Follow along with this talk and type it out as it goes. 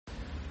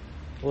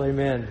Well,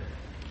 amen.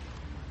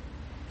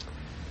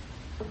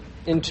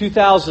 In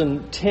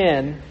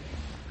 2010,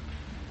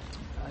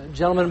 a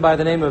gentleman by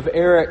the name of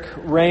Eric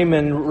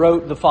Raymond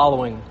wrote the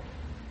following.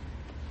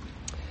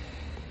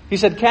 He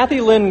said,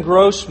 Kathy Lynn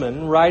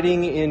Grossman,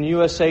 writing in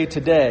USA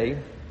Today,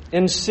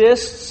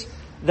 insists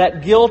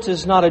that guilt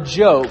is not a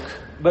joke,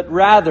 but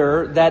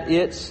rather that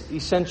it's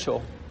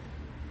essential.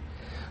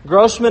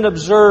 Grossman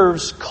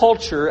observes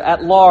culture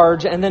at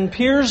large and then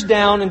peers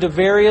down into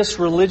various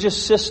religious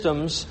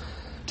systems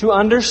to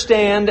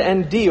understand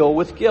and deal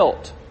with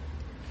guilt.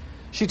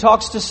 She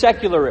talks to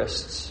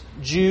secularists,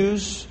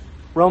 Jews,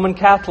 Roman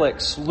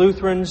Catholics,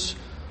 Lutherans,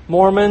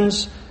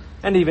 Mormons,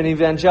 and even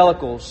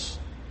evangelicals.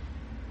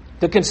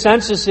 The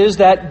consensus is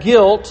that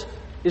guilt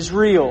is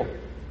real.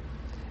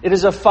 It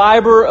is a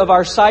fiber of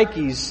our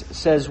psyches,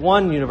 says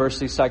one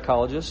university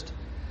psychologist.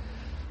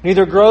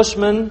 Neither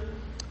Grossman,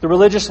 the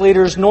religious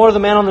leaders, nor the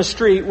man on the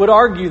street would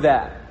argue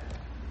that.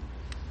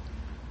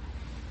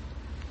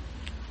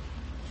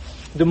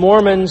 The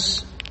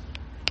Mormons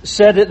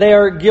said that they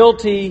are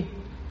guilty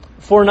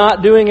for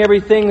not doing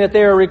everything that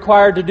they are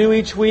required to do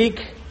each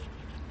week.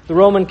 The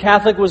Roman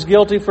Catholic was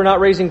guilty for not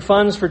raising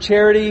funds for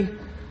charity.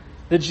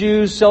 The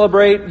Jews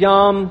celebrate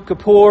Yom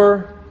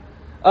Kippur.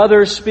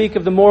 Others speak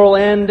of the moral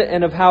end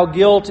and of how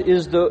guilt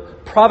is the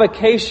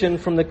provocation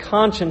from the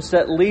conscience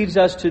that leads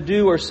us to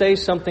do or say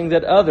something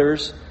that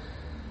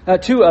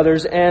to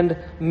others and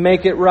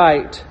make it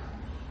right.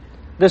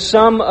 The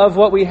sum of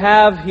what we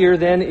have here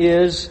then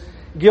is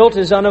guilt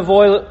is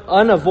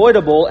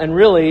unavoidable and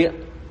really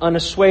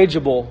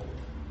unassuageable.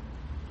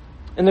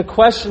 And the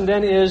question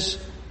then is,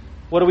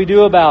 what do we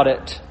do about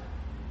it?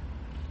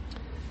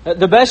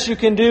 The best you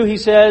can do, he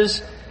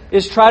says,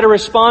 is try to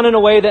respond in a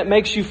way that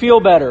makes you feel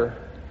better.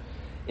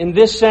 In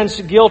this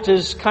sense, guilt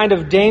is kind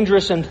of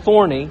dangerous and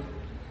thorny.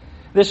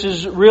 This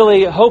is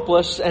really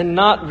hopeless and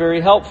not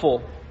very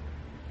helpful.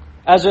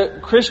 As a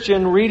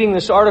Christian reading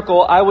this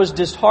article, I was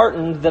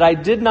disheartened that I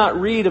did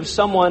not read of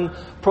someone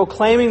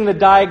proclaiming the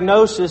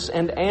diagnosis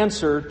and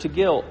answer to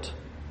guilt.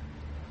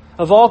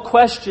 Of all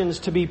questions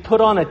to be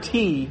put on a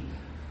T,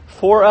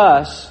 for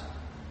us,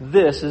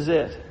 this is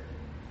it.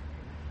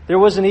 There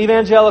was an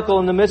evangelical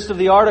in the midst of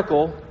the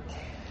article.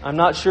 I'm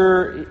not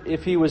sure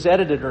if he was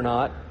edited or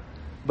not,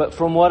 but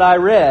from what I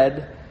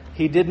read,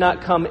 he did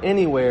not come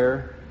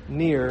anywhere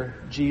near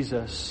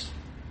Jesus.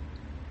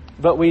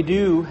 But we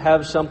do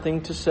have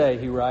something to say,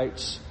 he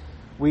writes.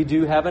 We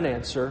do have an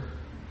answer.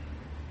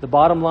 The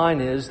bottom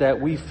line is that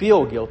we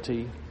feel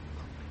guilty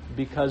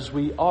because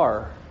we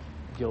are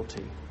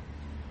guilty.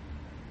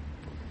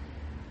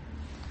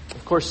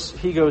 Of course,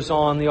 he goes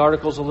on. The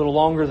article's a little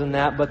longer than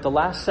that, but the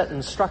last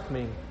sentence struck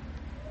me.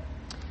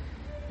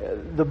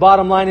 The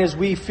bottom line is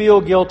we feel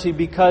guilty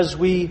because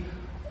we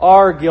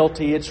are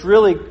guilty. It's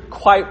really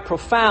quite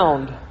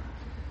profound.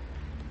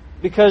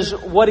 Because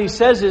what he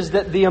says is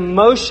that the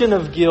emotion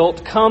of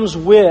guilt comes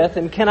with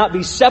and cannot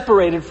be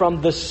separated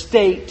from the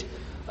state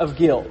of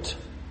guilt.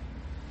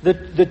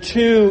 The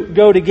two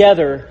go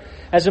together.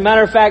 As a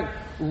matter of fact,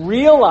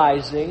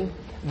 realizing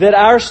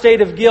our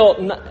state of guilt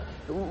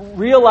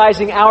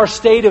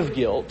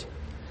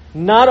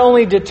not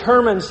only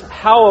determines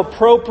how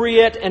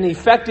appropriate and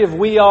effective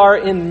we are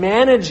in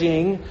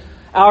managing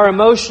our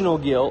emotional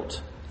guilt,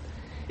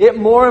 it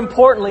more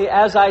importantly,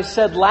 as I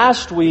said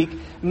last week,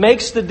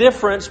 makes the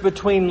difference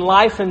between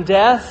life and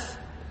death.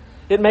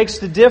 It makes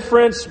the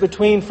difference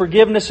between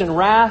forgiveness and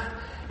wrath.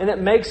 And it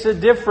makes a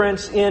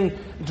difference in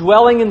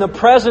dwelling in the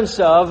presence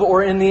of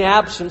or in the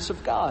absence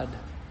of God.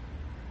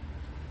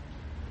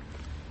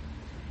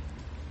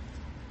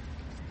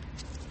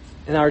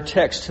 And our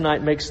text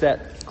tonight makes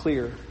that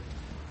clear.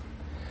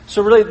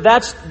 So really,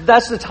 that's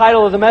the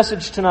title of the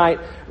message tonight.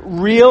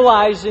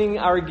 Realizing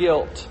our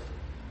guilt.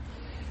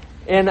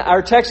 And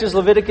our text is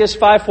Leviticus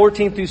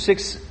 5:14 through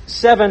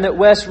 6:7 that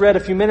Wes read a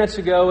few minutes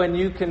ago, and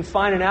you can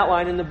find an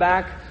outline in the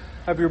back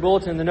of your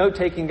bulletin, the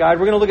note-taking guide.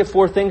 We're going to look at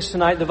four things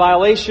tonight: the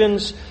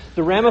violations,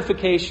 the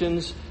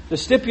ramifications, the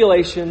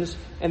stipulations,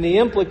 and the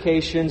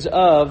implications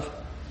of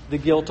the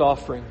guilt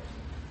offering.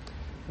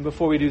 And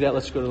before we do that,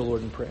 let's go to the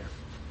Lord in prayer.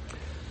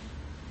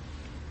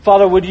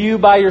 Father, would you,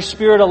 by your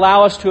Spirit,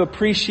 allow us to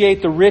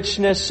appreciate the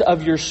richness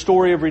of your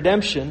story of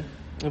redemption,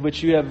 of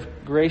which you have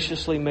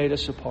graciously made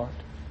us a part.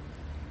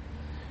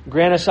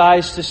 Grant us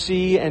eyes to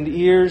see and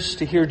ears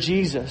to hear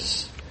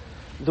Jesus,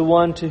 the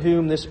one to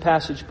whom this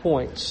passage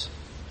points.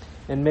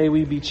 And may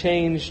we be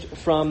changed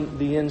from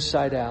the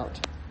inside out.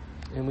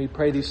 And we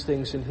pray these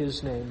things in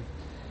His name.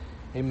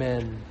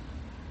 Amen.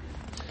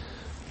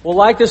 Well,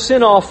 like the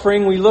sin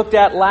offering we looked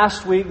at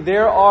last week,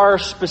 there are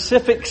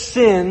specific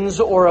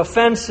sins or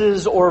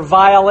offenses or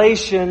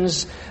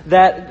violations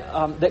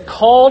that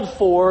called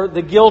for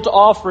the guilt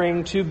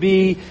offering to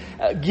be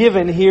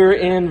given here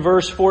in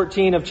verse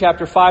 14 of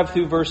chapter 5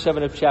 through verse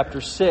 7 of chapter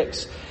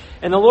 6.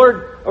 And the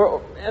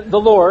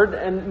Lord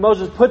and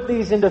Moses put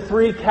these into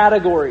three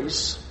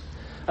categories.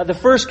 The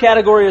first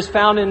category is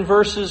found in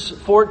verses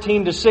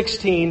 14 to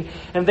 16,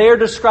 and they are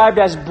described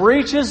as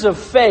breaches of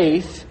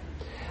faith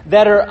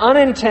that are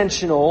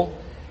unintentional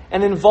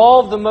and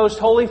involve the most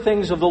holy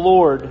things of the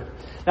Lord.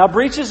 Now,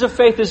 breaches of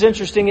faith is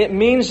interesting. It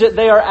means that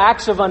they are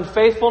acts of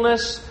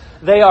unfaithfulness.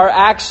 They are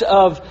acts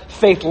of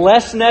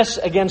faithlessness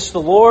against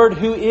the Lord,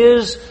 who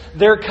is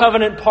their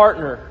covenant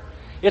partner.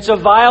 It's a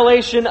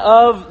violation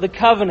of the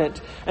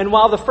covenant. And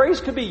while the phrase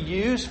could be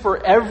used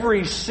for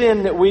every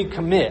sin that we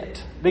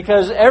commit,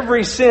 because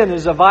every sin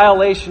is a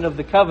violation of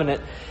the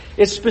covenant,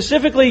 it's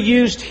specifically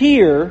used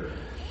here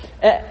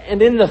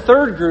and in the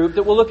third group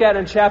that we'll look at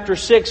in chapter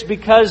 6,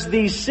 because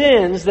these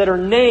sins that are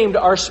named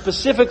are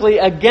specifically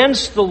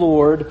against the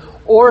Lord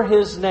or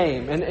His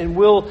name. And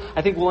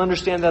I think we'll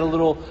understand that a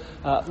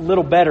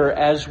little better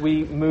as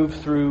we move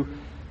through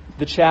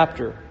the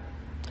chapter.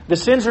 The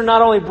sins are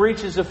not only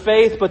breaches of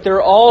faith, but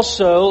they're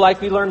also, like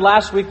we learned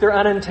last week, they're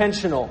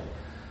unintentional.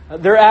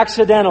 They're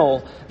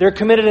accidental. They're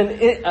committed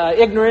in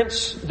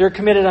ignorance. They're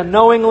committed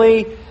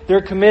unknowingly.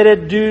 They're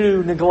committed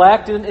due to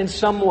neglect in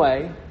some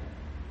way.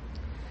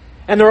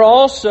 And they're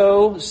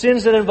also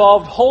sins that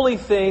involved holy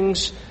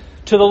things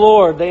to the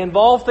Lord. They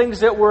involved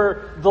things that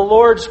were the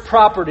Lord's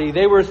property.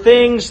 They were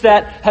things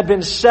that had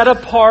been set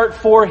apart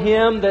for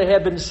Him. They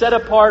had been set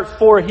apart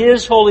for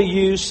His holy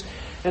use.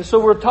 And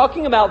so we're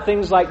talking about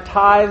things like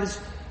tithes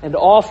and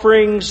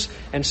offerings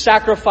and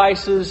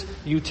sacrifices,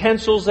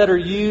 utensils that are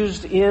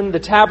used in the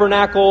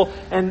tabernacle,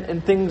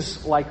 and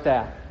things like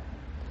that.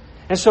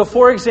 And so,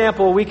 for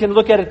example, we can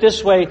look at it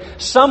this way.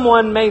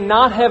 Someone may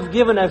not have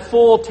given a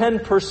full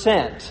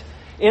 10%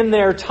 in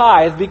their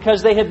tithe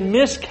because they had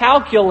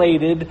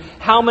miscalculated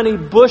how many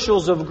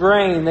bushels of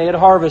grain they had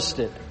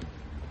harvested.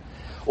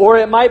 Or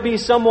it might be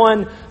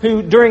someone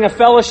who, during a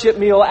fellowship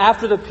meal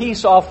after the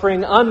peace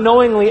offering,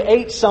 unknowingly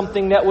ate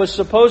something that was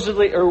supposed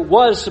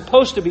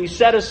to be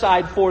set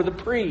aside for the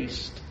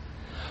priest.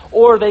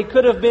 Or they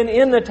could have been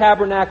in the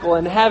tabernacle,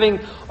 and having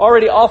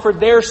already offered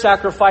their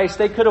sacrifice,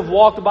 they could have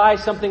walked by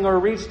something or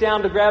reached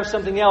down to grab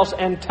something else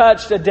and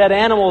touched a dead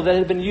animal that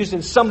had been used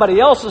in somebody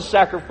else's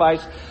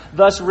sacrifice,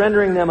 thus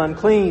rendering them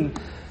unclean.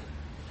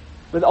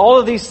 But all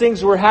of these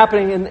things were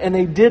happening and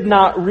they did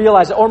not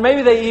realize it. Or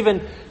maybe they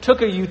even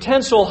took a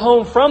utensil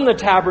home from the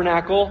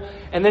tabernacle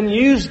and then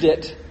used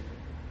it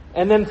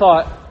and then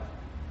thought,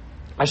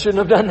 I shouldn't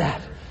have done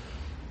that.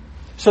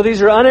 So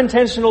these are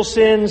unintentional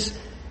sins.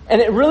 And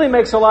it really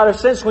makes a lot of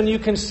sense when you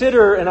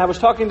consider, and I was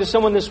talking to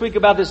someone this week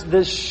about this,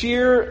 the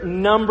sheer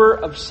number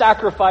of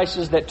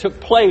sacrifices that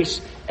took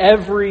place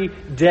every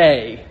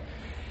day.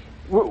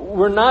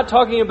 We're not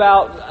talking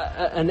about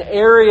an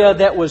area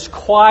that was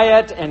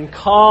quiet and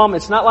calm.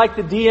 It's not like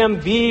the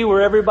DMV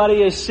where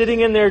everybody is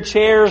sitting in their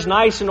chairs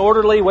nice and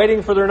orderly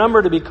waiting for their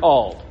number to be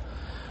called.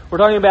 We're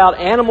talking about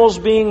animals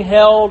being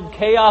held,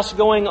 chaos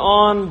going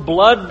on,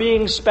 blood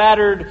being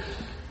spattered.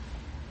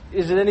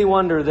 Is it any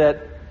wonder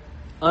that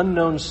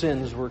unknown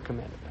sins were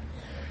committed?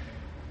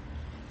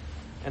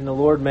 And the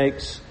Lord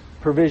makes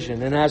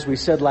provision. And as we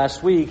said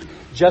last week,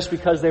 just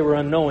because they were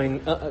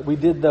unknowing, they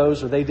did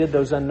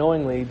those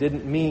unknowingly,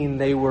 didn't mean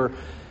they were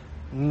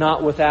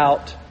not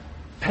without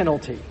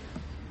penalty.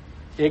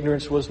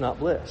 Ignorance was not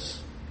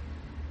bliss.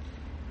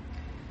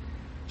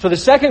 So the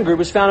second group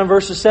is found in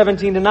verses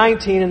 17 to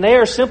 19, and they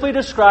are simply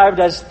described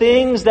as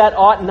things that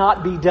ought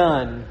not be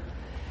done.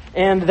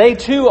 And they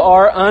too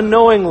are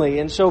unknowingly.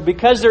 And so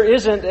because there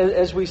isn't,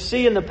 as we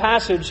see in the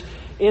passage,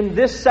 in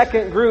this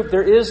second group,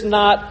 there is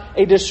not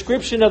a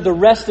description of the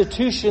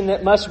restitution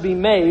that must be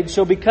made.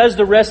 So because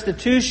the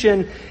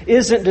restitution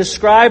isn't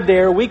described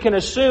there, we can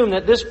assume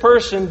that this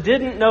person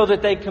didn't know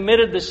that they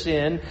committed the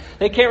sin.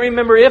 They can't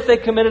remember if they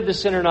committed the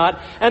sin or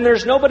not. And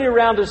there's nobody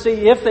around to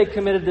see if they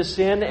committed the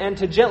sin and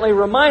to gently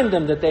remind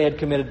them that they had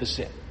committed the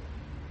sin.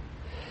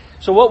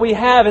 So what we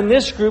have in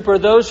this group are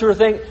those who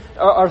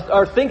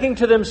are thinking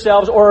to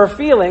themselves, or are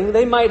feeling,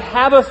 they might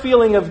have a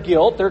feeling of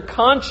guilt. Their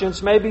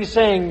conscience may be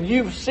saying,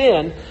 you've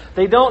sinned.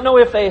 They don't know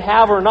if they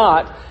have or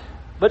not,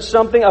 but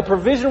a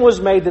provision was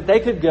made that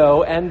they could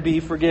go and be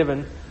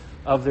forgiven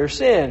of their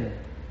sin.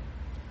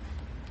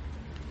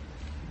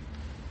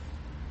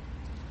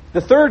 The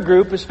third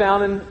group is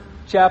found in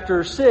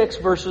chapter 6,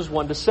 verses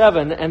 1 to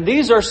 7. And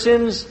these are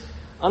sins,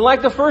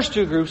 unlike the first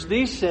two groups,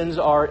 these sins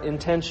are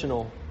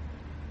intentional.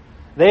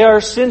 They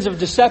are sins of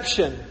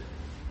deception.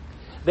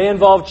 They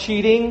involve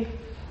cheating.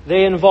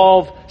 They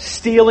involve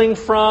stealing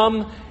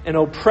from and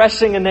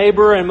oppressing a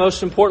neighbor. And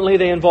most importantly,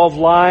 they involve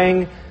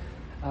lying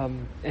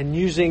and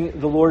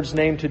using the Lord's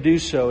name to do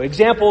so.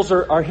 Examples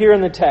are here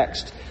in the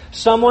text.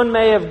 Someone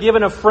may have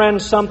given a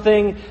friend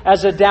something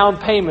as a down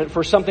payment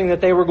for something that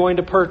they were going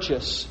to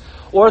purchase.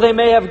 Or they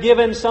may have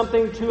given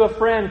something to a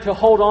friend to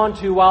hold on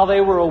to while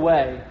they were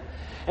away.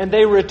 And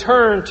they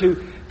return to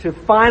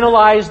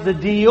finalize the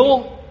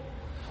deal.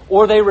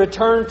 Or they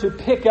return to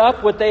pick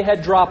up what they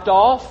had dropped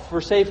off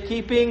for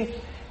safekeeping,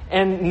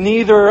 and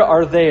neither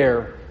are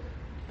there.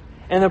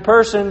 And the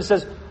person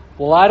says,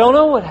 well, I don't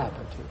know what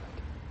happened to it.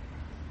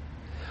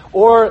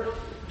 Or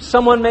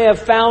someone may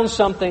have found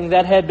something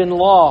that had been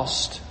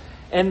lost,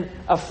 and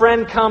a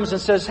friend comes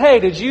and says, hey,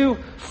 did you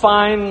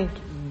find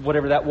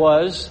whatever that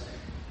was?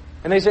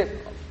 And they say,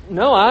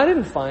 no, I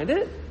didn't find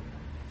it.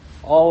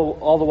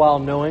 All the while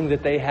knowing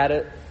that they had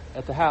it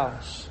at the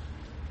house.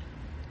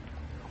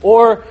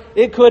 Or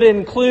it could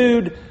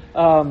include,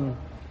 in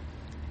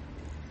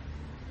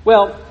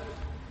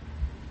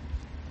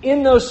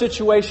those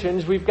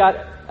situations, we've got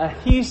a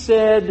he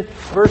said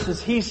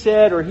versus he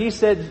said, or he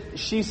said,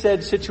 she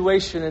said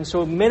situation. And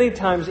so many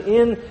times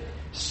in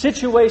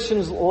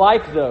situations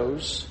like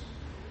those,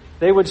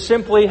 they would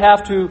simply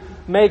have to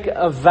make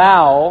a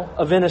vow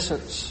of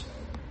innocence.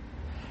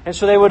 And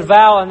so they would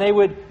vow and they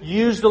would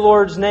use the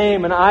Lord's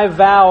name, and I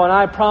vow and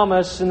I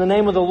promise in the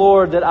name of the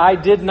Lord that I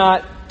did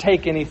not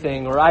take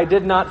anything, or I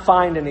did not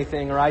find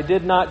anything, or I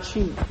did not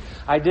cheat,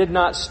 I did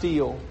not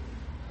steal,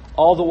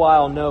 all the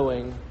while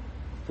knowing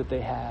that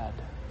they had.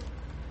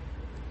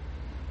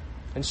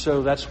 And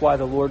so that's why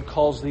the Lord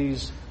calls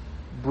these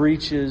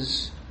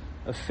breaches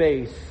of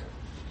faith.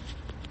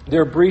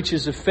 They're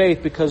breaches of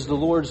faith because the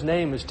Lord's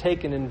name is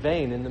taken in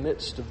vain in the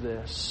midst of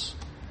this.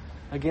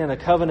 Again, a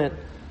covenant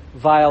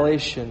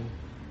violation.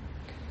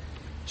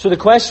 So the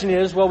question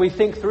is, we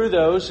think through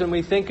those and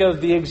we think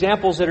of the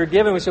examples that are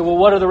given. We say,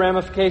 what are the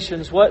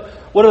ramifications? What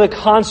are the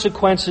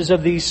consequences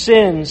of these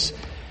sins?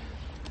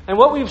 And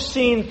what we've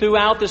seen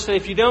throughout this study,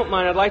 if you don't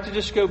mind, I'd like to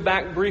just go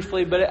back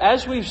briefly, but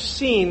as we've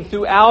seen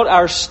throughout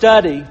our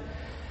study,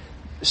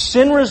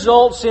 sin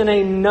results in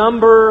a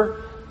number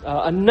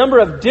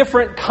of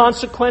different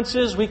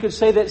consequences. We could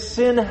say that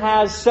sin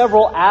has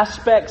several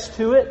aspects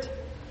to it.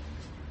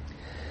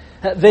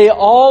 They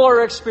all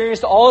are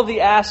experienced, all of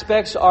the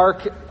aspects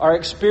are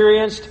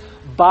experienced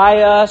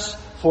by us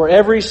for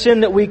every sin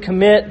that we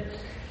commit.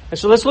 And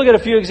so let's look at a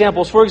few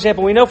examples. For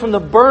example, we know from the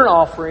burnt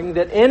offering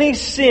that any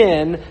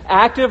sin,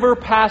 active or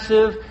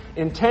passive,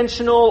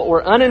 intentional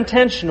or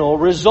unintentional,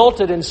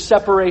 resulted in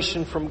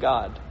separation from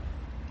God.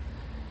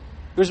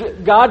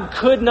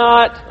 God would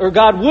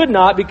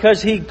not,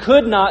 because He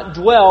could not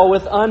dwell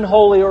with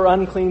unholy or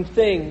unclean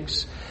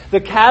things. The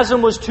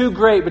chasm was too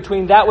great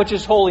between that which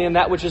is holy and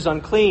that which is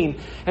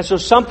unclean. And so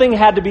something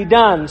had to be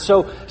done.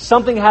 So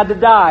something had to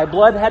die.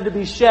 Blood had to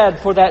be shed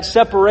for that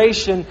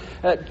separation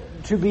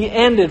to be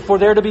ended, for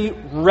there to be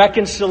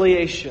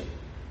reconciliation.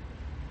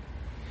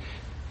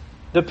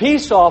 The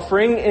peace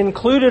offering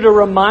included a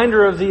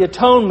reminder of the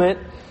atonement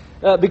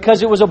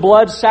because it was a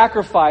blood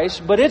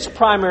sacrifice, but its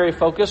primary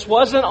focus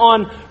wasn't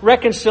on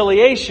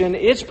reconciliation.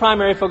 Its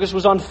primary focus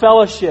was on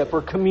fellowship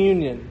or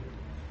communion.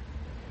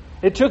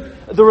 It took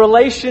the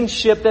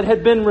relationship that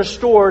had been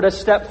restored a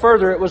step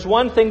further. It was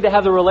one thing to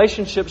have the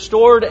relationship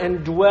stored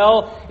and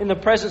dwell in the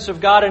presence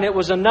of God, and it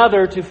was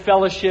another to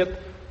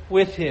fellowship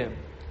with Him.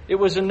 It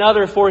was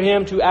another for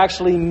Him to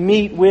actually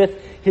meet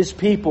with His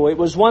people. It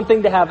was one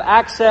thing to have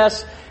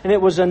access, and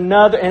it was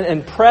another,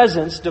 and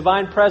presence,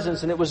 divine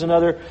presence, and it was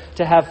another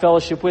to have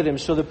fellowship with Him.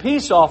 So the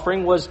peace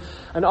offering was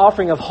an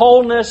offering of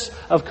wholeness,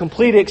 of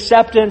complete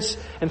acceptance,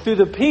 and through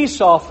the peace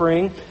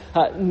offering,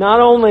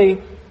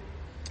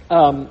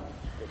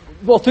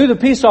 through the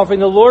peace offering,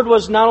 the Lord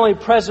was not only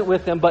present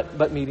with them,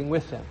 but meeting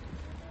with them.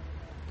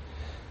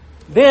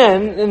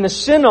 Then, in the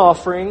sin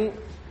offering,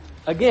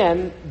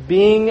 again,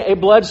 being a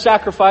blood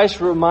sacrifice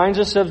reminds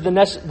us of the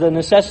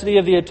necessity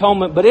of the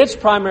atonement, but its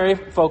primary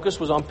focus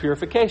was on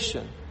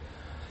purification.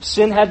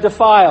 Sin had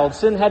defiled,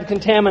 sin had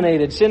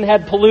contaminated, sin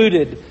had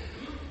polluted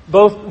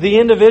both the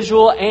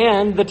individual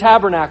and the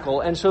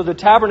tabernacle. And so the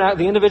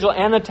individual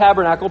and the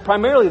tabernacle,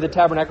 primarily the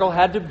tabernacle,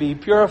 had to be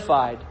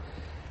purified.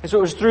 And so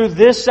it was through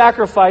this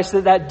sacrifice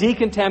that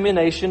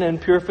decontamination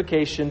and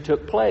purification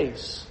took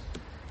place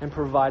and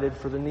provided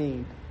for the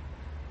need.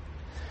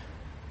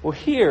 Well,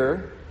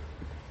 here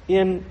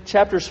in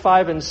chapters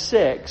 5 and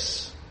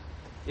 6,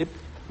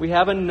 we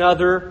have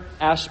another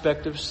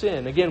aspect of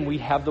sin. Again, we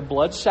have the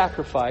blood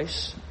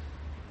sacrifice,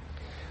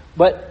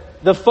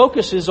 but the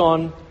focus is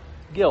on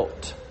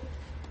guilt.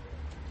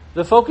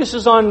 The focus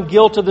is on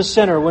guilt of the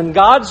sinner. When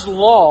God's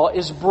law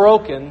is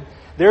broken,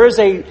 there is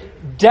a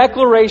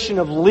declaration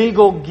of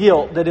legal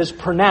guilt that is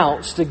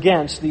pronounced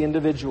against the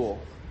individual.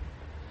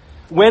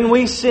 When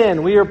we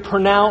sin, we are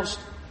pronounced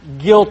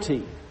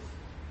guilty,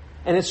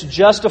 and it's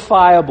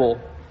justifiable.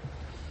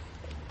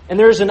 And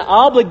there's an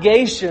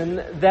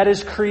obligation that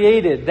is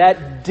created.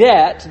 That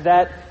debt,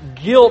 that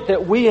guilt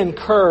that we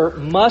incur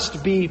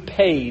must be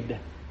paid.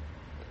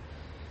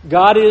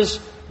 God is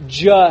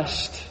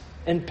just,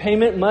 and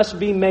payment must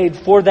be made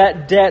for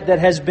that debt that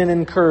has been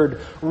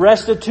incurred.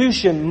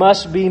 Restitution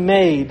must be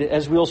made,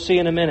 as we'll see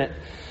in a minute.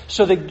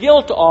 So the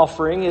guilt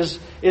offering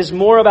is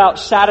more about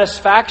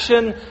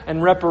satisfaction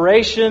and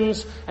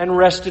reparations and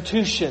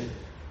restitution.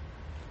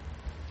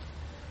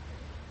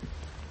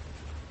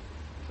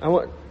 I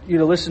want you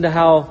to listen to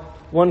how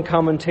one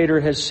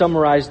commentator has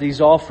summarized these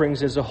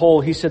offerings as a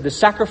whole. He said, the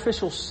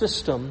sacrificial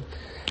system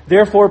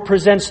therefore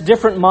presents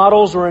different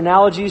models or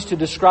analogies to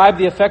describe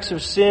the effects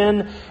of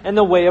sin and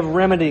the way of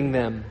remedying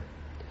them.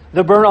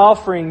 The burnt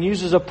offering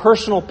uses a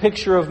personal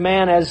picture of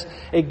man as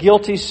a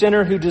guilty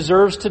sinner who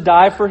deserves to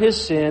die for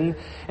his sin,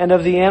 and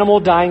of the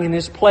animal dying in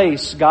his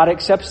place. God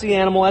accepts the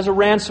animal as a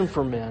ransom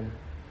for men.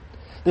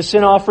 The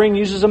sin offering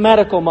uses a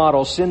medical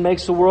model. Sin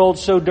makes the world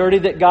so dirty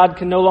that God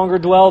can no longer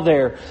dwell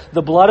there.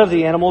 The blood of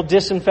the animal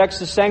disinfects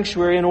the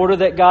sanctuary in order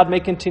that God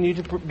may continue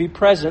to be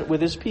present with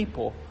His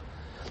people.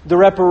 The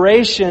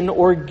reparation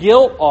or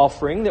guilt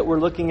offering that we're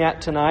looking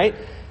at tonight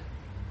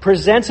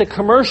presents a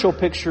commercial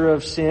picture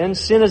of sin.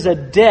 Sin is a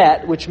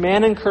debt which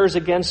man incurs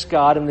against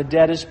God, and the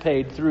debt is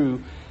paid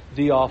through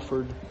the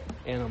offered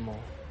animal.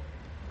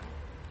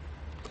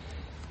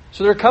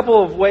 So there are a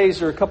couple of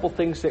ways or a couple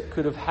things that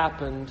could have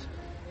happened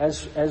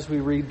as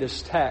we read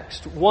this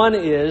text. One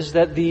is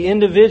that the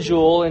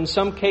individual, in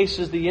some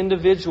cases, the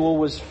individual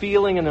was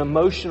feeling an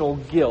emotional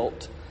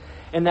guilt,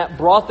 and that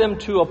brought them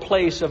to a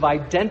place of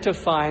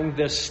identifying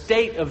the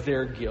state of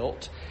their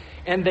guilt,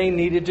 and they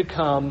needed to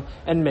come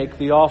and make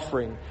the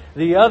offering.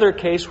 The other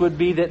case would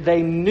be that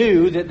they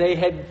knew that they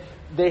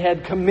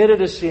had committed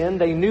a sin.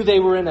 They knew they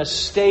were in a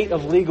state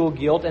of legal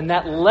guilt, and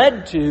that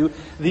led to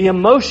the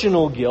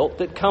emotional guilt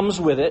that comes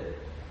with it.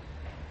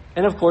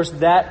 And of course,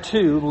 that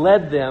too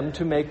led them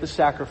to make the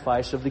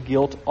sacrifice of the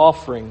guilt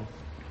offering.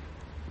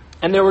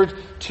 And there were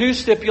two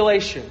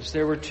stipulations.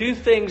 There were two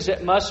things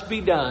that must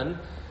be done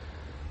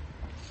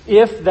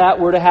if that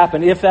were to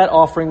happen, if that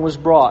offering was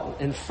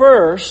brought. And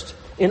first,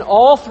 in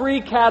all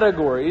three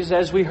categories,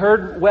 as we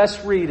heard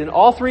Wes read, in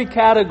all three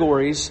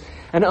categories,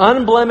 an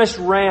unblemished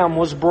ram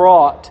was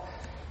brought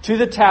to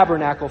the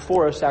tabernacle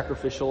for a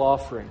sacrificial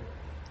offering.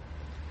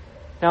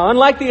 Now,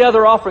 unlike the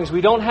other offerings, we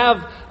don't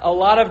have a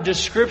lot of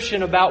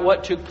description about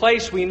what took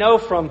place. We know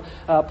from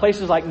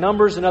places like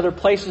Numbers and other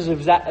places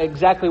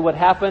exactly what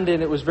happened,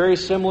 and it was very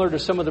similar to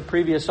some of the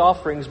previous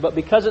offerings. But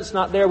because it's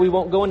not there, we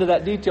won't go into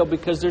that detail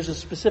because there's a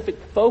specific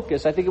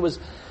focus. I think it was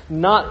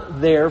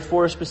not there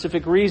for a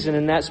specific reason,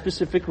 and that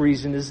specific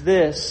reason is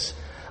this.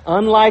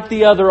 Unlike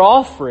the other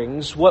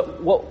offerings,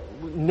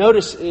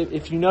 notice,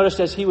 if you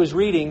noticed as he was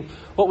reading,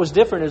 what was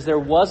different is there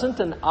wasn't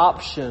an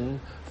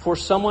option for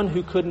someone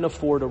who couldn't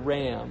afford a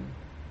ram.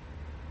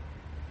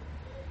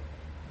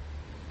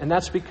 And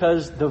that's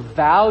because the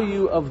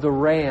value of the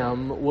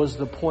ram was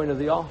the point of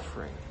the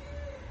offering.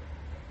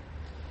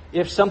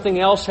 If something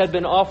else had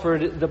been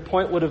offered, the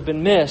point would have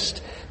been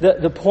missed.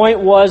 The point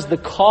was the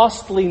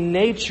costly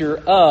nature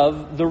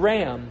of the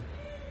ram.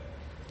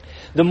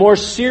 The more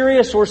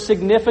serious or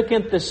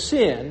significant the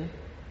sin,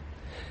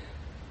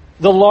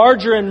 the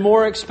larger and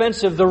more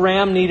expensive the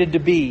ram needed to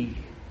be.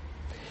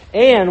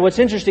 And what's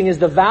interesting is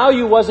the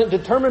value wasn't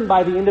determined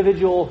by the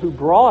individual who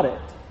brought it.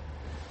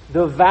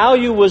 The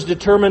value was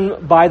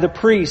determined by the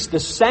priest. The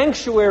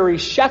sanctuary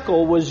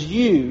shekel was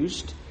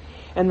used,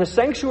 and the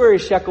sanctuary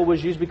shekel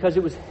was used because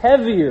it was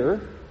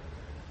heavier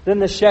than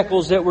the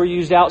shekels that were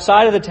used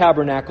outside of the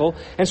tabernacle.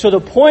 And so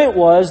the point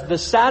was the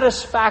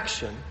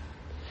satisfaction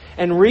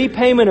and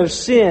repayment of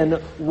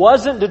sin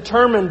wasn't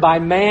determined by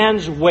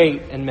man's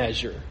weight and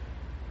measure.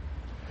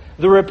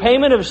 The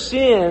repayment of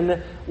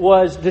sin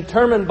was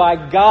determined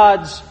by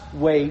God's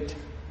weight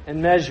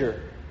and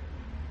measure.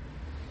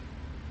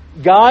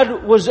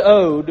 God was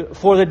owed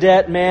for the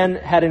debt man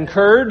had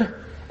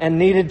incurred and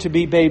needed to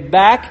be paid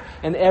back,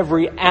 and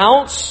every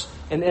ounce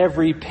and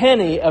every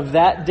penny of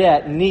that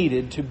debt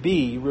needed to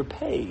be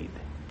repaid.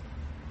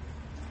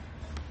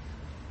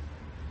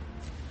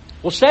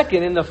 Well,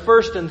 second, in the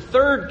first and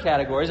third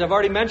categories, I've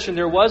already mentioned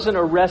there wasn't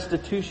a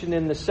restitution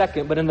in the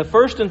second, but in the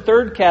first and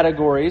third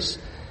categories,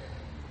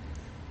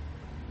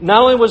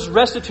 not only was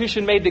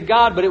restitution made to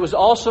God, but it was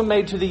also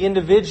made to the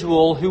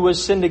individual who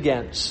was sinned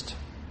against.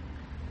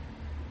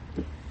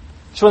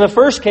 So in the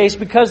first case,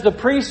 because the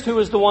priest who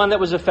was the one that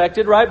was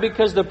affected, right?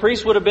 Because the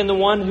priest would have been the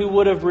one who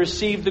would have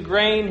received the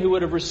grain, who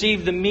would have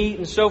received the meat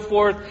and so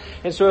forth.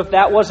 And so if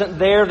that wasn't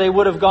there, they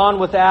would have gone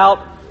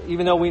without,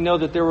 even though we know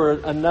that there were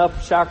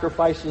enough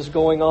sacrifices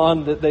going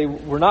on that they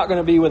were not going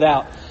to be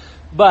without.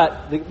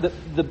 But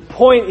the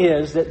point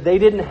is that they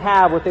didn't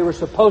have what they were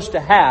supposed to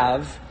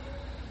have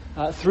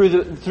through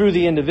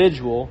the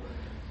individual.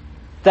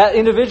 That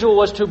individual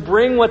was to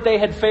bring what they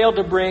had failed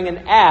to bring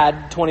and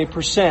add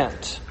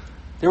 20%.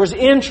 There was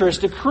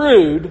interest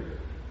accrued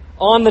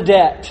on the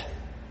debt.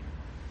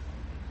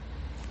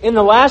 In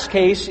the last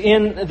case,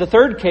 in the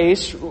third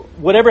case,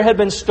 whatever had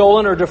been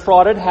stolen or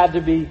defrauded had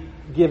to be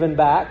given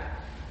back,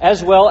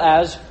 as well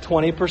as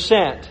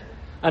 20%.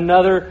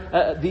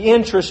 The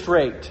interest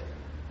rate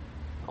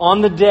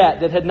on the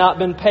debt that had not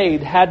been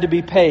paid had to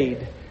be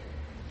paid.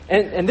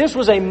 And this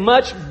was a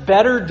much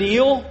better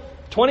deal.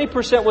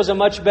 20% was a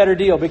much better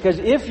deal, because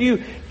if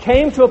you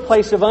came to a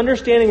place of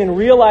understanding and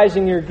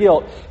realizing your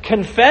guilt,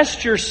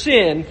 confessed your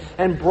sin,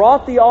 and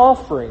brought the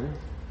offering,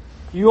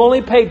 you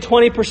only paid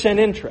 20%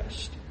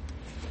 interest.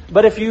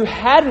 But if you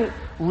hadn't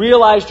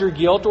realized your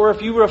guilt, or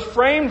if you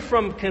refrained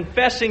from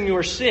confessing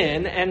your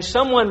sin and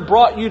someone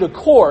brought you to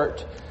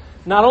court,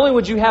 not only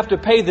would you have to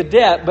pay the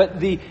debt,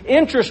 but the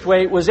interest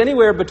rate was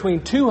anywhere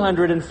between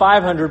 200 and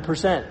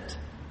 500%.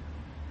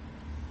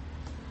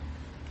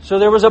 So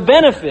there was a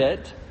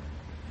benefit,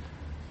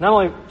 not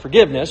only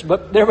forgiveness,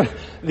 but there was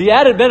the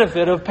added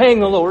benefit of paying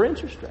the lower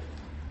interest rate.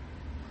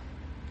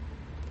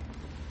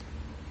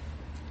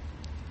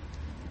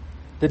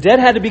 The debt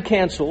had to be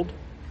canceled,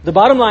 The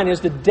bottom line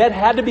is the debt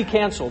had to be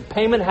canceled,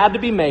 payment had to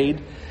be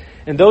made,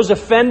 and those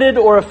offended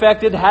or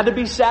affected had to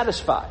be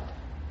satisfied.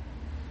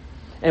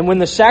 And when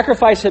the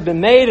sacrifice had been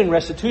made and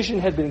restitution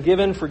had been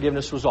given,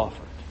 forgiveness was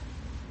offered.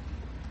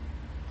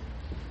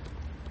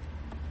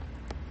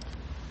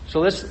 So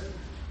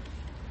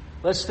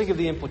let's think of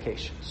the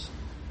implications.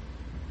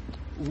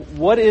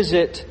 What is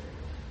it?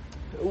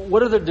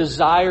 What are the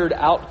desired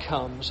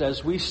outcomes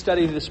as we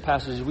study this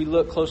passage, as we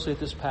look closely at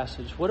this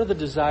passage? What are the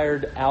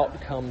desired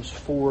outcomes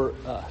for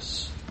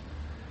us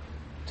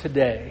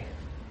today?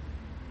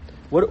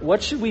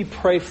 What should we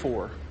pray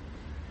for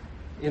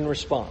in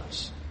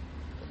response?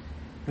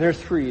 And there are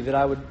three that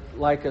I would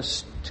like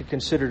us to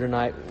consider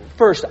tonight.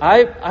 First,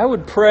 I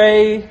would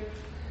pray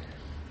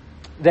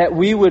that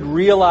we would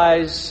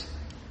realize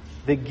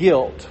the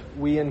guilt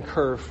we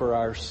incur for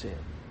our sin.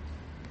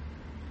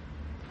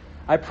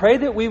 I pray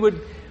that we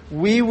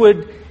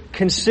would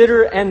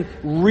consider and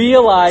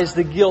realize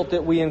the guilt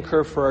that we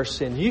incur for our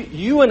sin.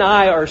 You and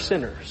I are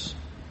sinners.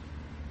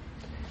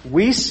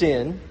 We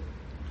sin.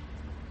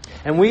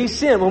 And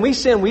when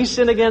we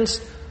sin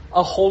against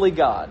a holy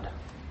God.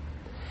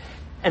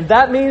 And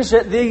that means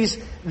that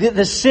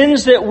the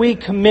sins that we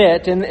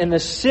commit and the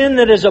sin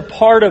that is a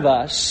part of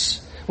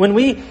us, when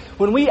we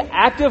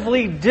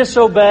actively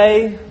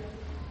disobey,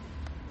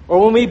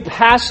 or when we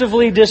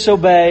passively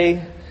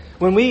disobey,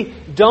 when we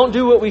don't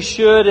do what we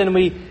should and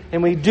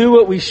we do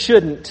what we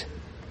shouldn't,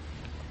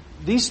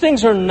 these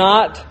things are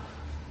not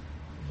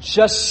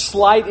just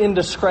slight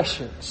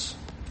indiscretions.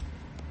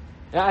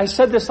 I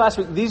said this last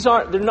week.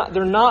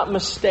 They're not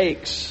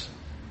mistakes.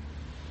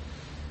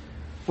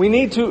 We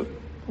need to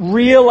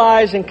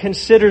realize and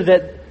consider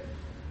that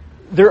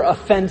they're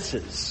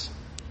offenses.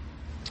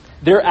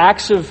 They're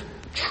acts of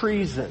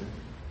treason.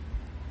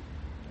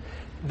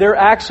 They're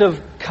acts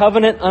of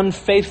covenant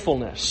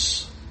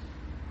unfaithfulness.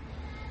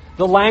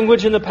 The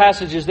language in the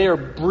passages, they are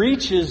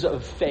breaches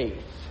of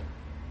faith.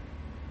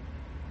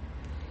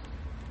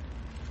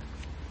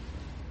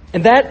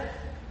 And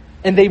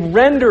they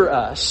render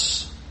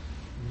us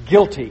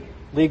guilty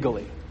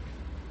legally.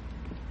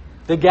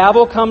 The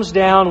gavel comes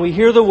down, we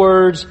hear the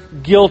words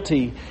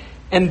guilty,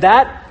 and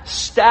that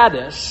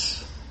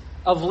status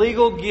of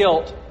legal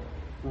guilt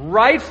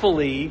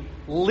rightfully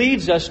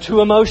leads us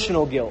to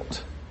emotional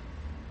guilt.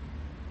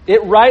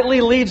 It rightly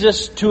leads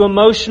us to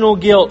emotional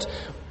guilt.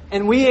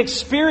 And we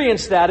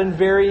experience that in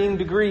varying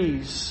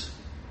degrees.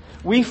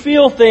 We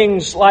feel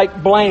things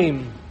like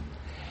blame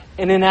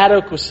and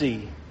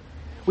inadequacy.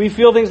 We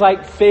feel things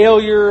like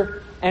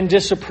failure and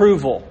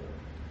disapproval.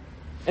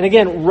 And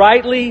again,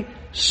 rightly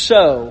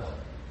so.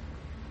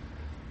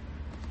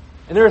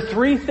 And there are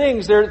three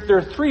things, there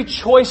are three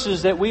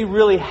choices that we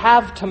really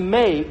have to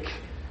make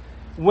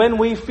when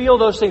we feel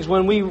those things,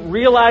 when we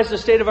realize the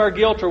state of our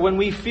guilt, or when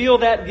we feel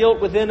that guilt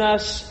within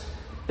us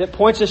that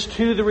points us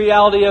to the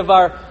reality of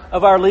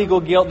our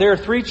legal guilt. There are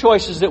three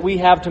choices that we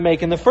have to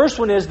make. And the first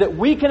one is that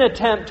we can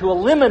attempt to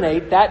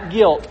eliminate that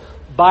guilt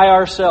by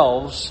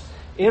ourselves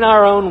in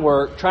our own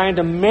work, trying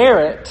to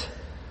merit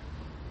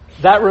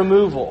that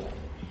removal.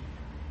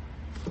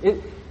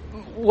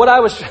 What I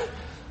was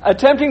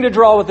attempting to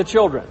draw with the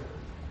children.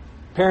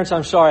 Parents,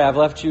 I'm sorry, I've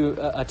left you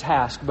a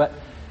task, but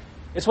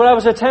it's what I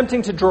was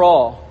attempting to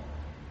draw.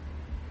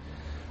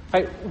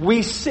 Right?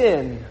 We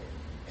sin.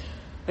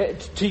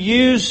 To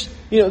use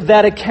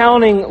that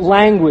accounting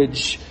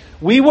language,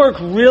 we work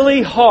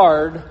really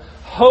hard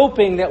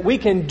hoping that we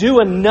can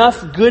do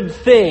enough good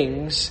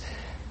things,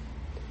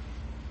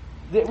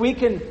 that we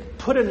can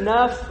put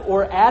enough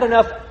or add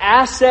enough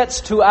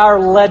assets to our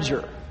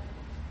ledger,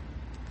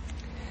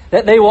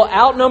 that they will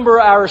outnumber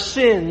our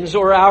sins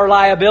or our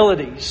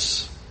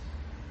liabilities.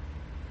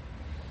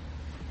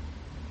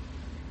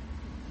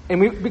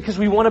 And because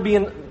we want to be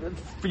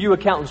for you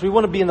accountants, we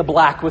want to be in the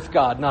black with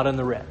God, not in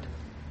the red.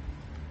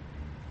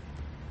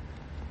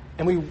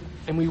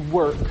 And we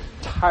work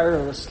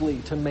tirelessly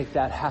to make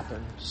that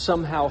happen,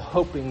 somehow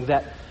hoping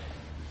that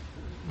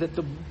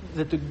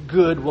the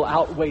good will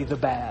outweigh the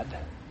bad.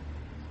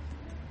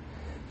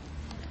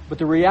 But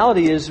the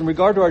reality is, in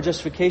regard to our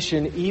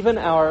justification, even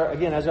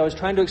again, as I was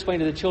trying to explain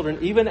to the children,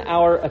 even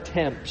our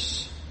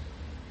attempts,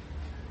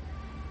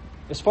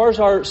 as far as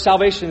our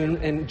salvation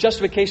and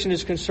justification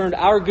is concerned,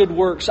 our good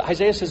works,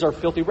 Isaiah says, are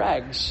filthy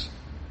rags.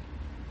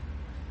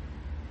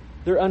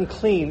 They're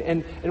unclean.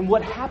 And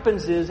what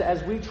happens is,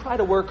 as we try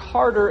to work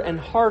harder and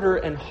harder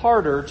and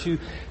harder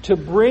to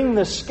bring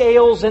the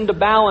scales into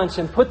balance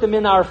and put them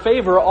in our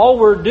favor, all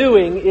we're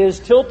doing is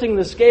tilting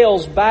the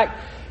scales back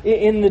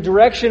in the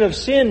direction of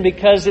sin,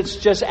 because it's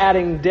just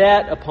adding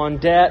debt upon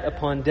debt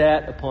upon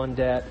debt upon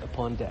debt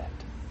upon debt.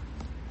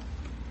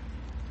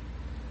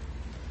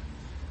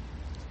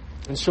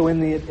 And so in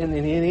the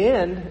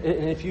end,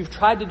 and if you've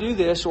tried to do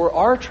this or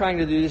are trying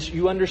to do this,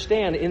 you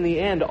understand, in the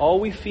end, all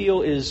we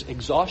feel is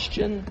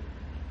exhaustion.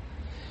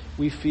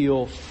 We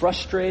feel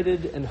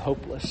frustrated and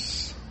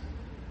hopeless.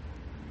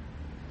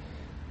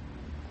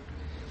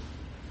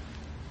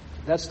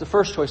 That's the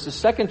first choice. The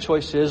second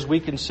choice is we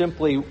can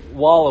simply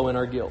wallow in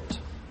our guilt.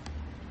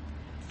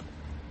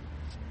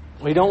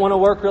 We don't want to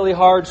work really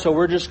hard, so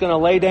we're just going to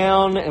lay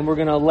down and we're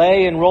going to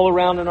lay and roll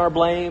around in our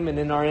blame and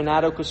in our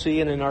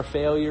inadequacy and in our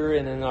failure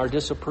and in our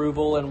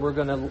disapproval, and we're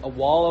going to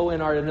wallow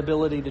in our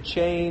inability to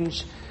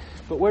change.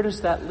 But where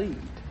does that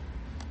lead?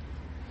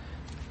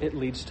 It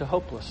leads to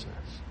hopelessness.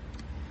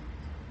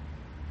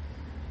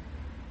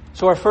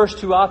 So our first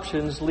two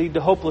options lead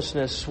to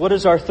hopelessness. What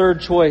is our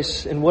third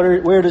choice, and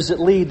where does it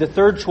lead? The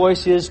third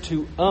choice is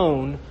to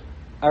own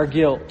our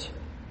guilt.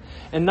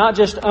 And not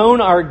just own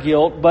our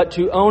guilt, but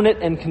to own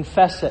it and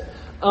confess it.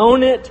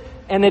 Own it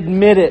and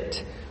admit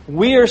it.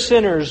 We are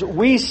sinners,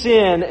 we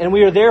sin, and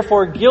we are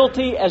therefore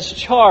guilty as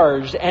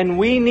charged, and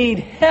we need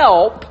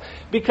help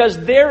because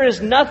there is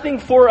nothing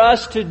for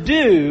us to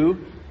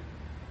do.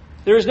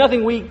 There is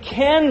nothing we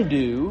can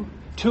do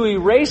to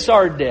erase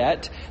our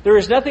debt. There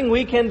is nothing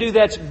we can do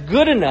that's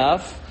good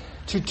enough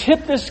to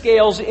tip the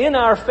scales in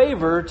our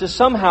favor to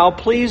somehow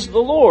please the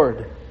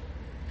Lord.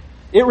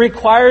 It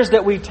requires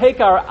that we take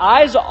our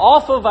eyes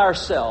off of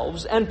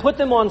ourselves and put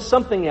them on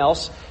something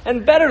else.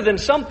 And better than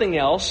something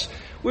else,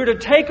 we're to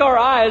take our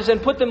eyes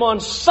and put them on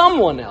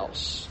someone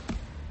else.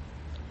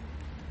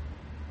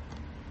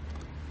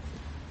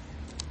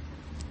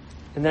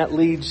 And that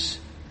leads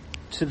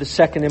to the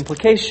second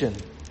implication.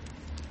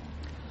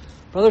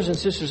 Brothers and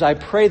sisters, I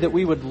pray that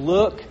we would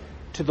look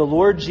to the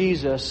Lord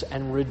Jesus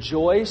and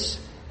rejoice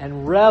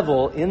and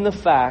revel in the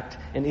fact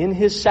and in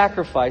His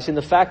sacrifice, in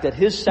the fact that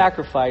His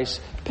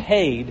sacrifice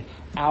paid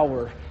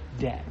our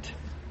debt.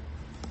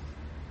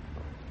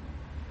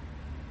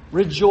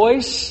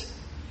 Rejoice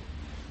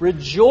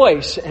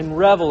and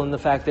revel in the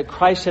fact that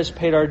Christ has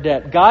paid our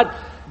debt. God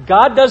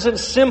doesn't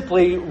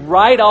simply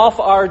write off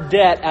our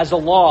debt as a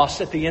loss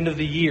at the end of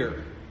the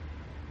year.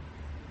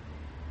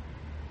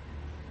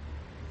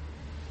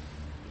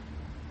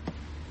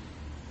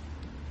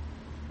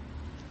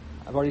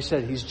 I've already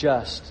said He's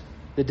just.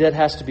 The debt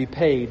has to be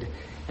paid.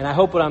 And I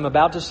hope what I'm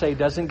about to say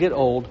doesn't get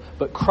old,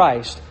 but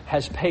Christ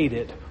has paid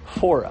it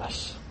for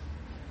us.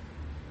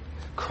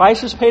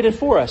 Christ has paid it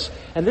for us.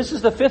 And this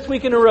is the fifth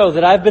week in a row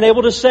that I've been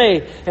able to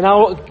say, and I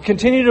will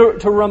continue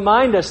to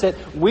remind us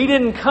that we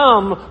didn't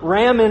come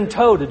ram in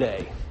tow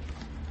today.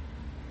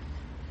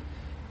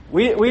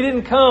 We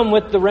didn't come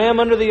with the ram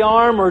under the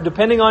arm, or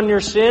depending on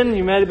your sin,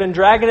 you might have been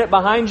dragging it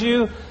behind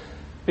you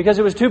because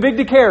it was too big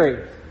to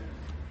carry.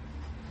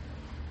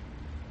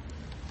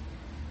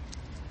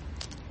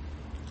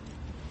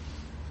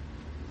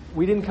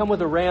 We didn't come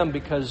with a ram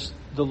because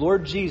the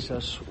Lord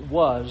Jesus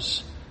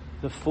was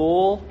the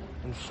full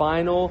and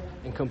final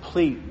and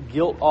complete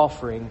guilt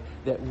offering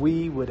that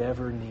we would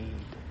ever need.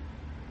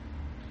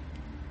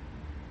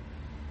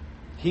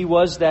 He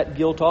was that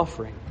guilt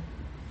offering.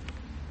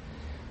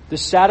 The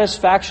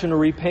satisfaction or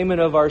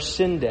repayment of our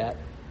sin debt,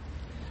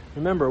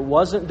 remember,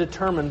 wasn't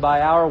determined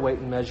by our weight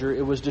and measure.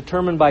 It was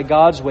determined by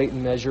God's weight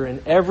and measure,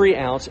 and every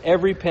ounce,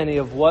 every penny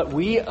of what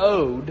we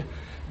owed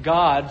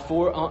God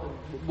for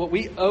what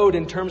we owed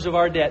in terms of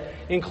our debt,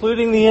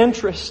 including the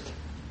interest,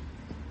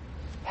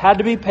 had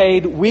to be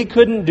paid. We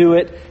couldn't do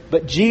it,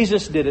 but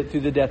Jesus did it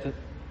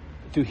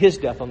through His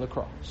death on the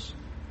cross.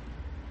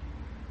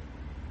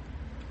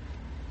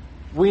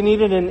 We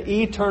needed an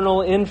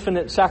eternal,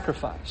 infinite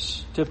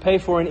sacrifice to pay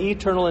for an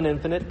eternal and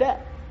infinite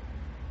debt.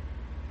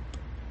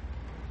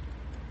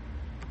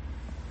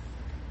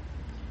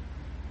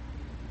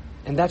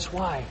 And that's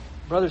why,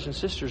 brothers and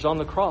sisters, on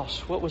the cross,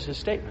 what was His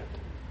statement?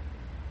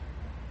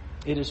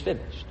 It is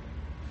finished.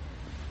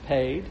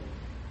 Paid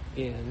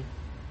in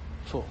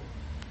full.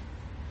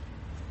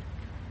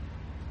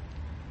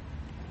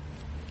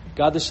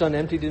 God the Son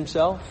emptied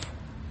Himself,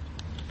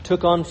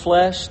 took on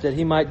flesh that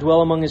He might dwell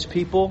among His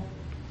people.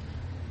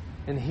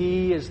 And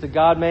He, as the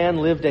God-man,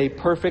 lived a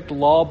perfect,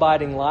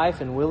 law-abiding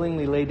life and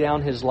willingly laid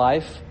down His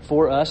life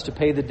for us to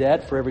pay the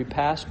debt for every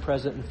past,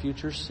 present, and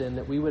future sin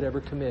that we would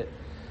ever commit.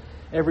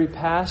 Every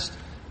past,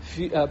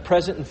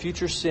 present, and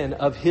future sin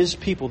of His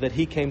people that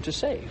He came to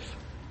save.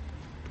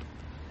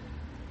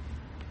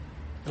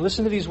 And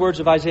listen to these words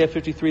of Isaiah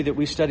 53 that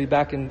we studied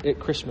back at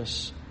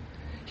Christmas.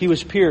 He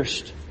was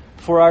pierced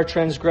for our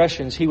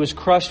transgressions. He was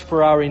crushed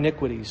for our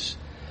iniquities.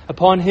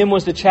 Upon Him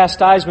was the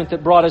chastisement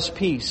that brought us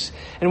peace.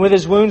 And with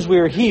His wounds we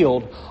are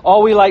healed.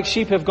 All we like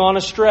sheep have gone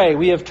astray.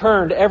 We have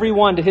turned every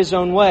one to his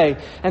own way.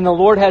 And the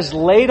Lord has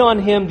laid on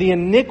Him the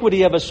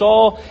iniquity of us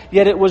all.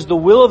 Yet it was the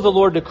will of the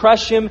Lord to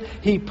crush Him.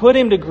 He put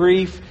Him to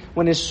grief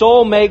when His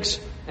soul makes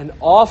an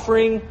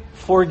offering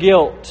for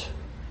guilt.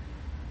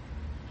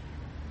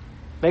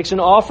 Makes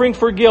an offering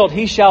for guilt.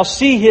 He shall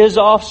see his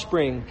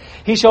offspring.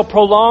 He shall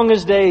prolong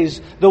his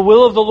days. The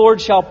will of the Lord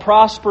shall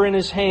prosper in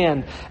His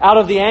hand. Out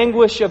of the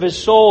anguish of his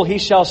soul He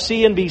shall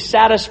see and be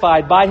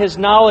satisfied. By His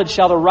knowledge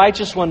shall the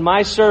righteous one,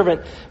 my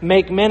servant,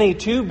 make many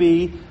to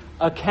be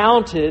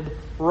accounted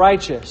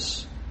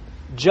righteous,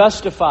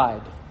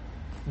 justified,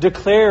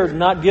 declared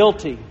not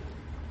guilty.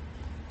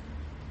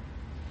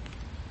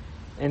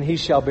 And he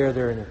shall bear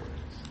their iniquities.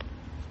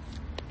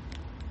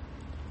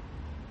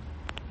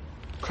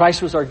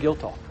 Christ was our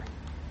guilt offering.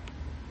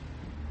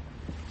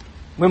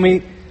 When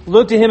we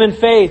look to Him in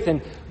faith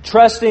and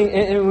trusting,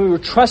 and we were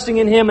trusting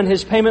in Him and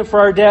His payment for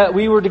our debt,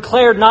 we were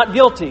declared not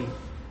guilty.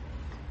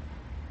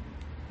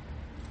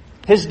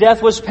 His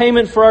death was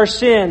payment for our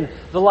sin.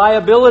 The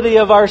liability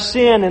of our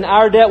sin and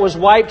our debt was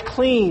wiped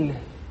clean.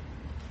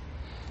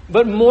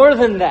 But more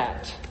than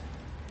that,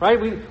 right?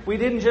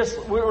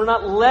 We're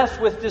not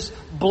left with this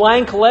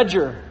blank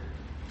ledger.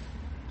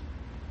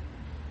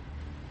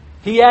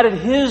 He added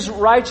His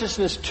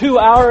righteousness to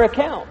our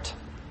account.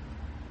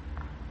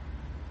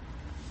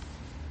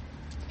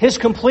 His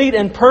complete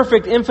and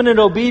perfect infinite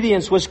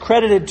obedience was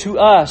credited to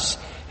us.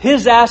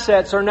 His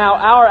assets are now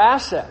our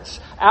assets.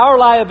 Our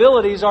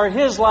liabilities are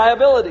His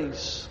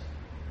liabilities.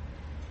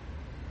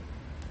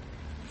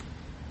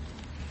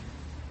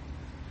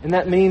 And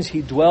that means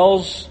He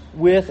dwells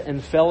with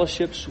and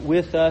fellowships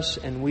with us,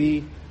 and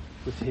we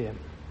with Him.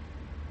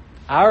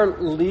 Our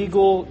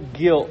legal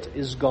guilt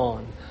is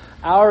gone.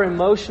 Our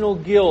emotional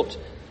guilt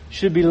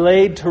should be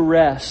laid to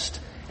rest,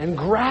 and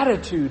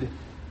gratitude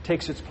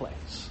takes its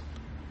place.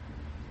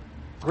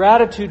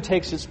 Gratitude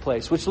takes its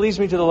place, which leads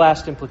me to the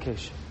last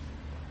implication.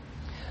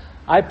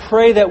 I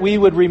pray that we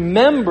would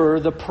remember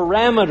the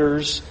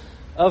parameters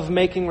of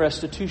making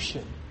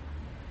restitution.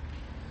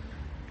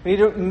 We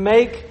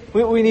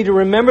need to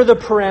remember the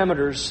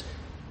parameters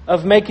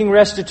of making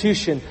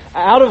restitution.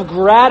 Out of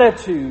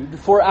gratitude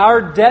for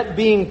our debt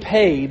being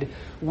paid,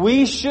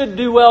 we should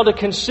do well to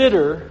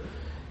consider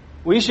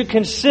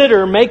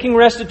making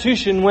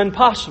restitution when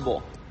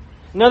possible.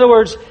 In other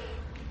words,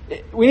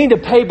 we need to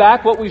pay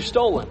back what we've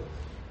stolen.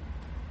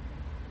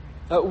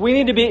 We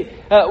need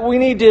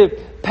to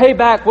pay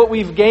back what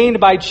we've gained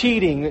by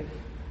cheating.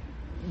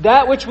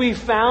 That which we've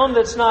found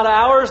that's not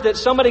ours, that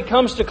somebody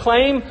comes to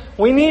claim,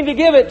 we need to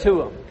give it to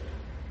them.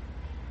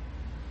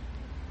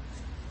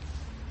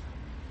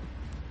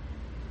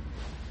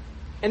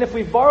 And if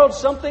we've borrowed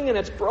something and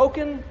it's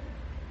broken,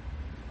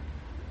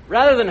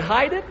 rather than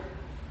hide it,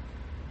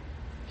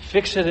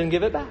 fix it and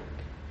give it back.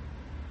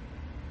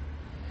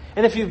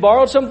 And if you've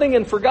borrowed something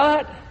and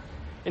forgot,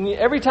 and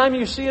every time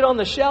you see it on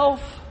the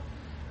shelf,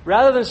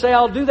 rather than say,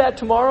 I'll do that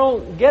tomorrow,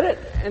 get it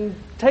and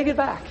take it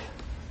back.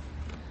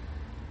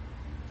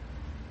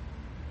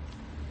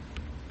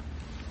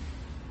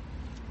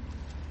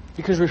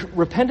 Because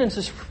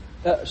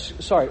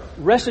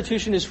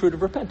restitution is fruit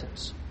of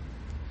repentance.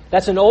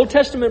 That's an Old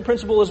Testament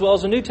principle as well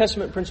as a New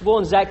Testament principle,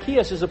 and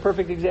Zacchaeus is a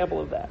perfect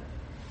example of that.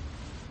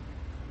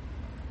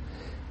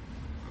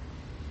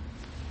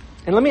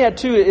 And let me add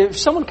too, if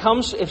someone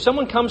comes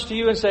to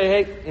you and say,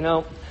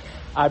 hey,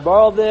 I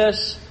borrowed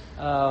this,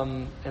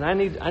 and I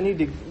need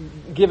to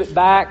give it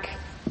back,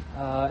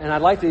 and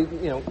I'd like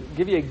to,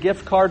 give you a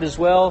gift card as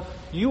well.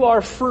 You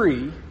are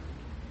free.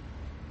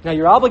 Now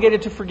you're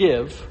obligated to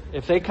forgive.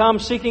 If they come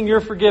seeking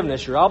your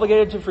forgiveness, you're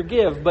obligated to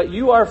forgive, but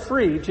you are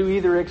free to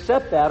either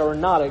accept that or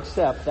not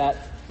accept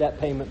that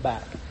payment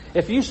back.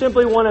 If you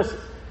simply want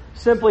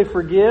to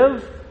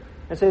forgive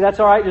and say,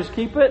 that's all right, just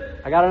keep it,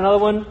 I got another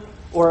one,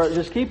 or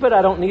just keep it,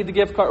 I don't need the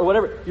gift card, or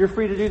whatever, you're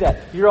free to do that.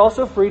 You're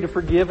also free to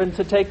forgive and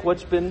to take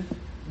what's been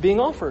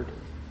being offered.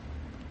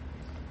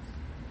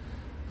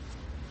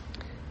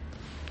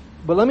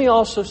 But let me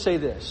also say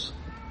this.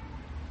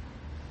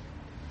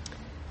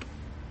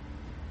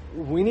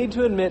 We need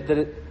to admit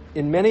that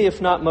in many, if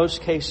not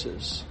most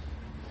cases,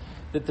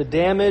 that the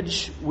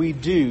damage we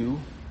do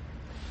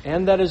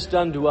and that is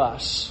done to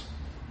us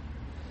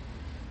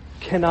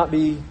cannot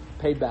be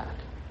paid back.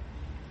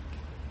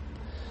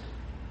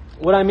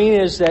 What I mean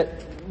is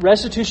that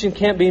restitution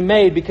can't be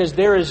made because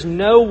there is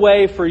no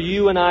way for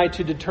you and I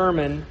to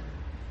determine,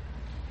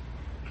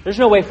 there's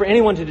no way for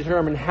anyone to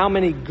determine how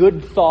many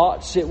good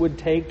thoughts it would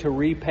take to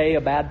repay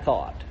a bad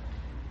thought.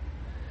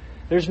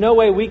 There's no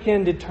way we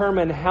can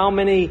determine how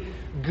many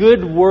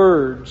good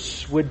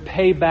words would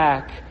pay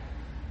back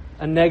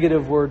a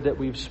negative word that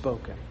we've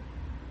spoken.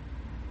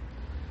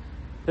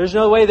 There's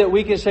no way that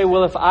we can say,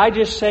 well, if I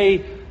just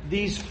say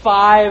these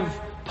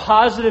 5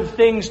 positive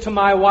things to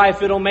my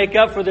wife, it'll make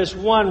up for this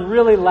one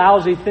really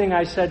lousy thing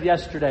I said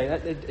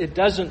yesterday. It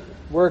doesn't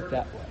work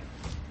that way.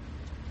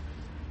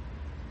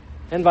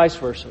 And vice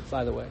versa,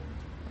 by the way.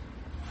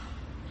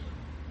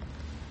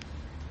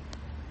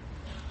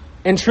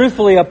 And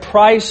truthfully, a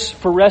price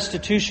for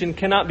restitution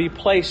cannot be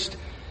placed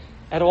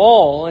at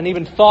all and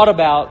even thought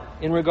about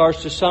in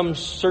regards to some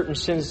certain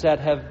sins that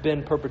have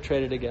been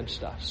perpetrated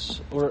against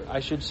us. Or I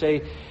should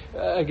say,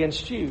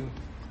 against you.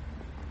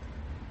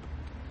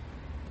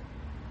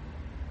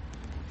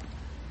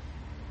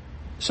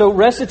 So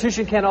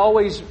restitution can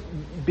always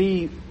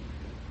be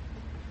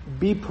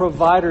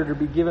provided or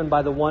be given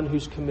by the one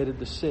who's committed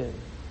the sin.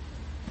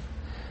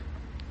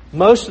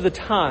 Most of the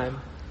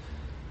time,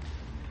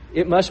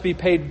 it must be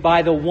paid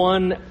by the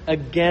one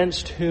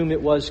against whom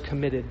it was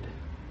committed.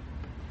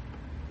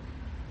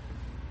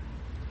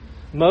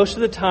 Most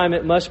of the time,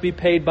 it must be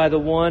paid by the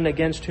one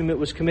against whom it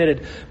was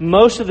committed.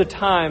 Most of the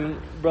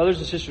time, brothers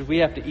and sisters, we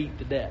have to eat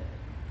the debt.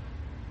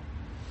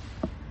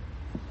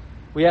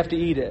 We have to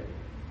eat it.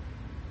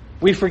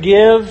 We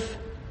forgive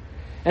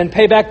and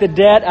pay back the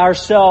debt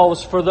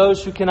ourselves for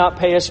those who cannot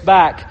pay us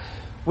back.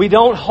 We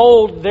don't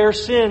hold their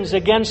sins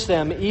against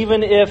them,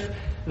 even if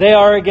they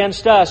are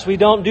against us. We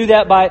don't do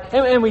that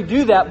and we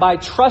do that by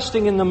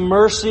trusting in the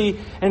mercy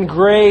and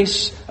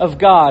grace of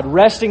God,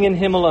 resting in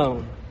Him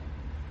alone.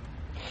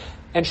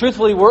 And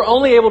truthfully, we're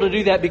only able to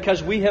do that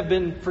because we have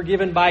been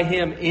forgiven by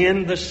Him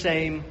in the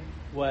same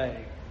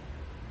way.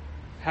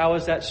 How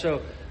is that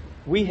so?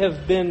 We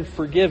have been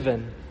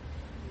forgiven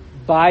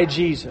by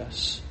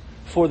Jesus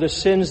for the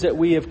sins that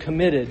we have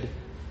committed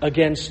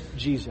against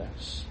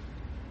Jesus.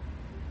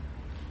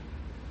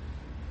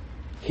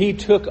 He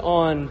took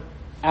on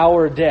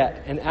our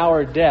debt, and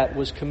our debt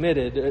was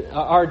committed.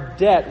 Our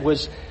debt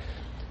was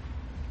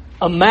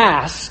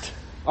amassed.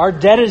 Our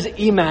debt is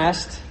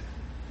amassed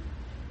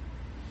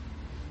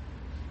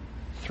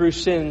through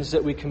sins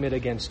that we commit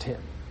against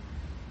Him.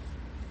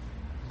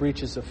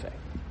 Breaches of faith.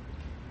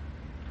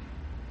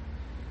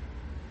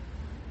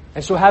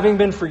 And so, having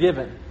been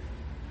forgiven,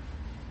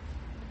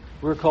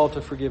 we're called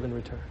to forgive in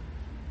return.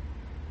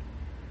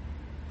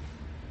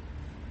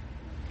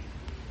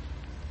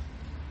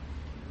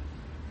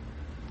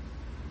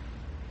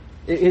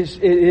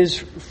 It is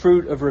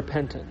fruit of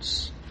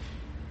repentance.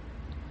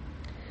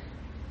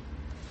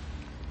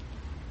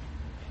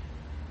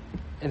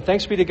 And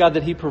thanks be to God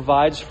that He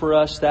provides for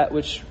us that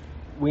which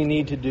we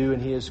need to do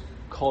and He has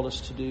called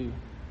us to do.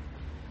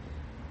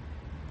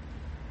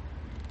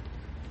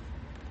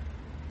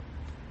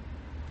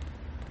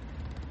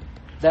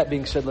 That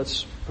being said,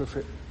 let's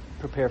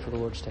prepare for the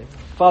Lord's table.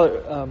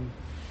 Father,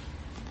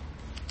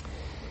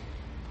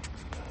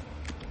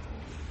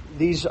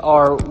 these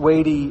are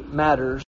weighty matters.